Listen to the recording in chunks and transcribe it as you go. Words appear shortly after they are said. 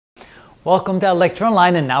Welcome to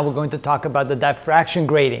Electron, and now we're going to talk about the diffraction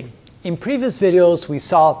grating. In previous videos we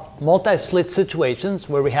saw multi-slit situations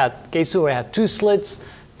where we had cases where we had 2 slits,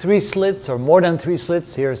 3 slits, or more than 3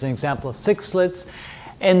 slits. Here's an example of 6 slits.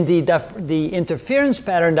 And the interference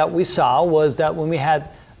pattern that we saw was that when we had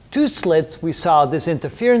 2 slits, we saw this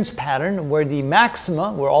interference pattern where the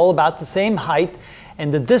maxima were all about the same height,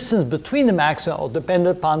 and the distance between the maxima all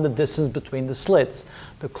depended upon the distance between the slits.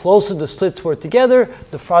 The closer the slits were together,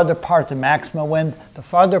 the farther apart the maxima went. The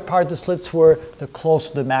farther apart the slits were, the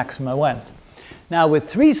closer the maxima went. Now with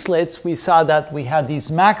 3 slits, we saw that we had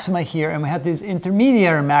these maxima here, and we had these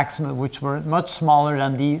intermediary maxima, which were much smaller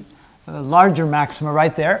than the larger maxima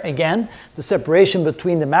right there. Again, the separation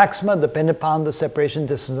between the maxima depended upon the separation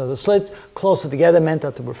distance of the slits. Closer together meant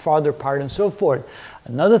that they were farther apart and so forth.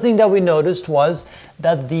 Another thing that we noticed was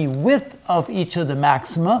that the width of each of the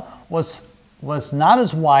maxima was not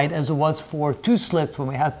as wide as it was for 2 slits when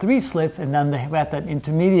we had 3 slits, and then we had that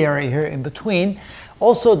intermediary here in between.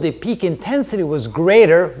 Also, the peak intensity was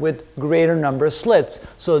greater with greater number of slits.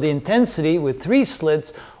 So the intensity with 3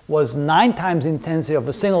 slits was 9 times the intensity of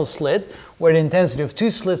a single slit, where the intensity of 2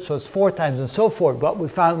 slits was 4 times and so forth. What we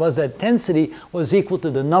found was that intensity was equal to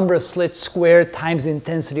the number of slits squared times the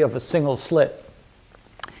intensity of a single slit.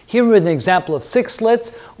 Here with an example of 6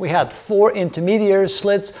 slits, we had 4 intermediary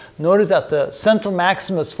slits. Notice that the central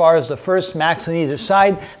maxima, as far as the first max on either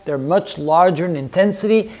side, they're much larger in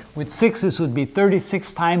intensity. With 6, this would be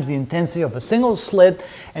 36 times the intensity of a single slit.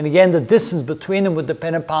 And again, the distance between them would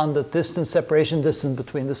depend upon the separation distance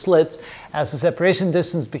between the slits. As the separation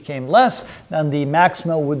distance became less, then the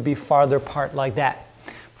maxima would be farther apart like that.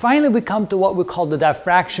 Finally, we come to what we call the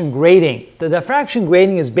diffraction grating. The diffraction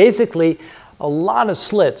grating is basically a lot of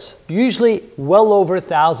slits, usually well over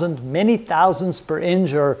 1,000, many thousands per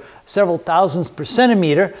inch or several thousands per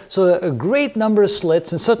centimeter. So a great number of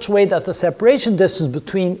slits in such a way that the separation distance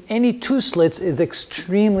between any 2 slits is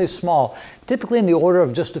extremely small, typically in the order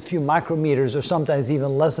of just a few micrometers or sometimes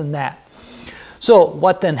even less than that. So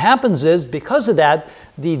what then happens is, because of that,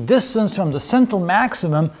 the distance from the central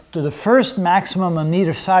maximum to the first maximum on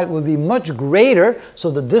either side would be much greater.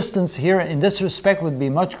 So the distance here in this respect would be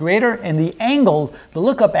much greater, and the angle, the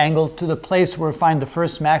lookup angle to the place where we find the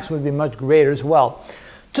first max would be much greater as well.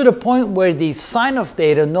 To the point where the sine of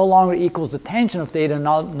theta no longer equals the tangent of theta,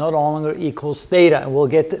 no longer equals theta, and we'll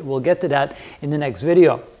get to that in the next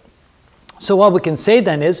video. So what we can say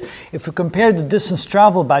then is, if we compare the distance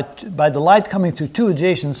traveled by the light coming through 2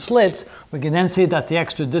 adjacent slits, we can then say that the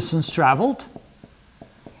extra distance traveled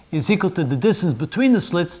is equal to the distance between the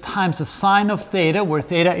slits times the sine of theta, where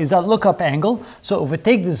theta is that lookup angle. So if we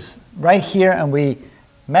take this right here and we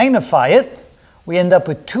magnify it, we end up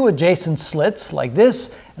with 2 adjacent slits like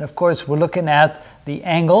this. And of course, we're looking at the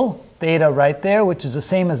angle theta right there, which is the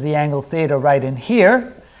same as the angle theta right in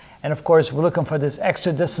here. And of course, we're looking for this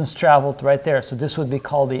extra distance traveled right there. So this would be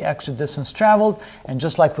called the extra distance traveled. And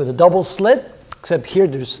just like with a double slit, except here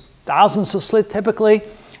there's thousands of slits typically,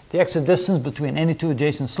 the extra distance between any 2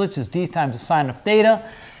 adjacent slits is d times the sine of theta.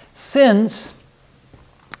 Since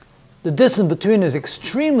the distance between is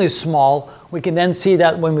extremely small, we can then see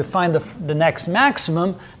that when we find the next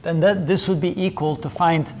maximum, then this would be equal to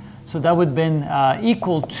find, so that would have been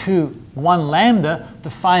equal to 1 lambda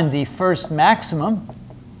to find the first maximum.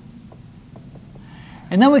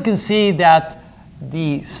 And then we can see that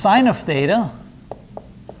the sine of theta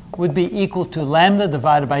would be equal to lambda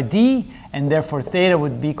divided by d, and therefore theta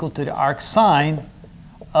would be equal to the arc sine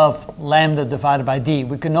of lambda divided by d.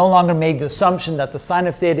 We can no longer make the assumption that the sine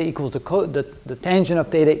of theta equals the tangent of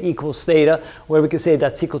theta equals theta, where we can say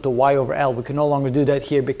that's equal to y over L. We can no longer do that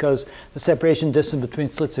here because the separation distance between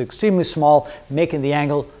slits is extremely small, making the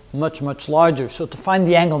angle much, much larger. So to find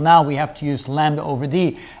the angle now, we have to use lambda over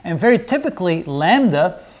d. And very typically,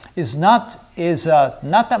 lambda is not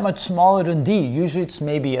that much smaller than d. Usually it's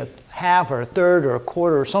maybe a half or a third or a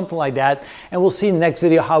quarter or something like that. And we'll see in the next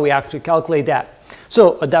video how we actually calculate that.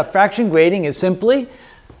 So a diffraction grating is simply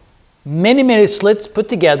many, many slits put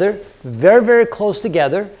together, very, very close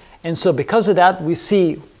together. And so because of that, we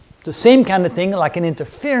see the same kind of thing like an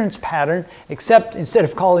interference pattern, except instead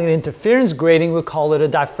of calling it interference grating, we'll call it a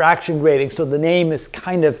diffraction grating. So the name is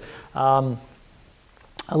kind of a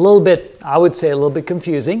little bit, I would say, a little bit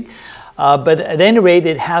confusing. But at any rate,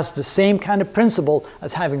 it has the same kind of principle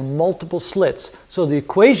as having multiple slits. So the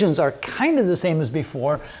equations are kind of the same as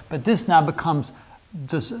before, but this now becomes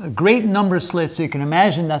just a great number of slits. So you can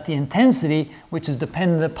imagine that the intensity, which is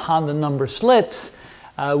dependent upon the number of slits,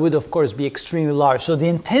 would of course be extremely large. So the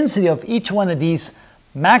intensity of each one of these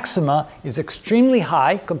maxima is extremely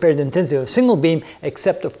high compared to the intensity of a single beam,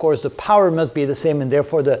 except of course the power must be the same and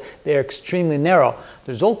therefore they're extremely narrow.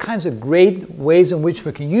 There's all kinds of great ways in which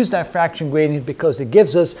we can use diffraction grating because it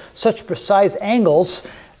gives us such precise angles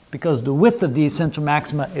because the width of the central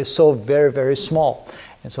maxima is so very, very small.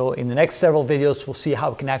 And so in the next several videos we'll see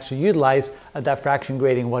how we can actually utilize a diffraction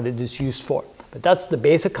grating, what it is used for. But that's the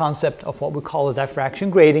basic concept of what we call a diffraction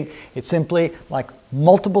grating. It's simply like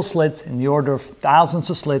multiple slits in the order of thousands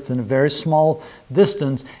of slits in a very small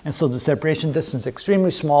distance, and so the separation distance is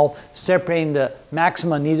extremely small, separating the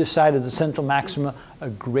maxima on either side of the central maxima a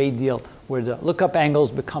great deal, where the lookup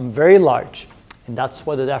angles become very large. And that's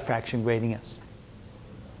what a diffraction grating is.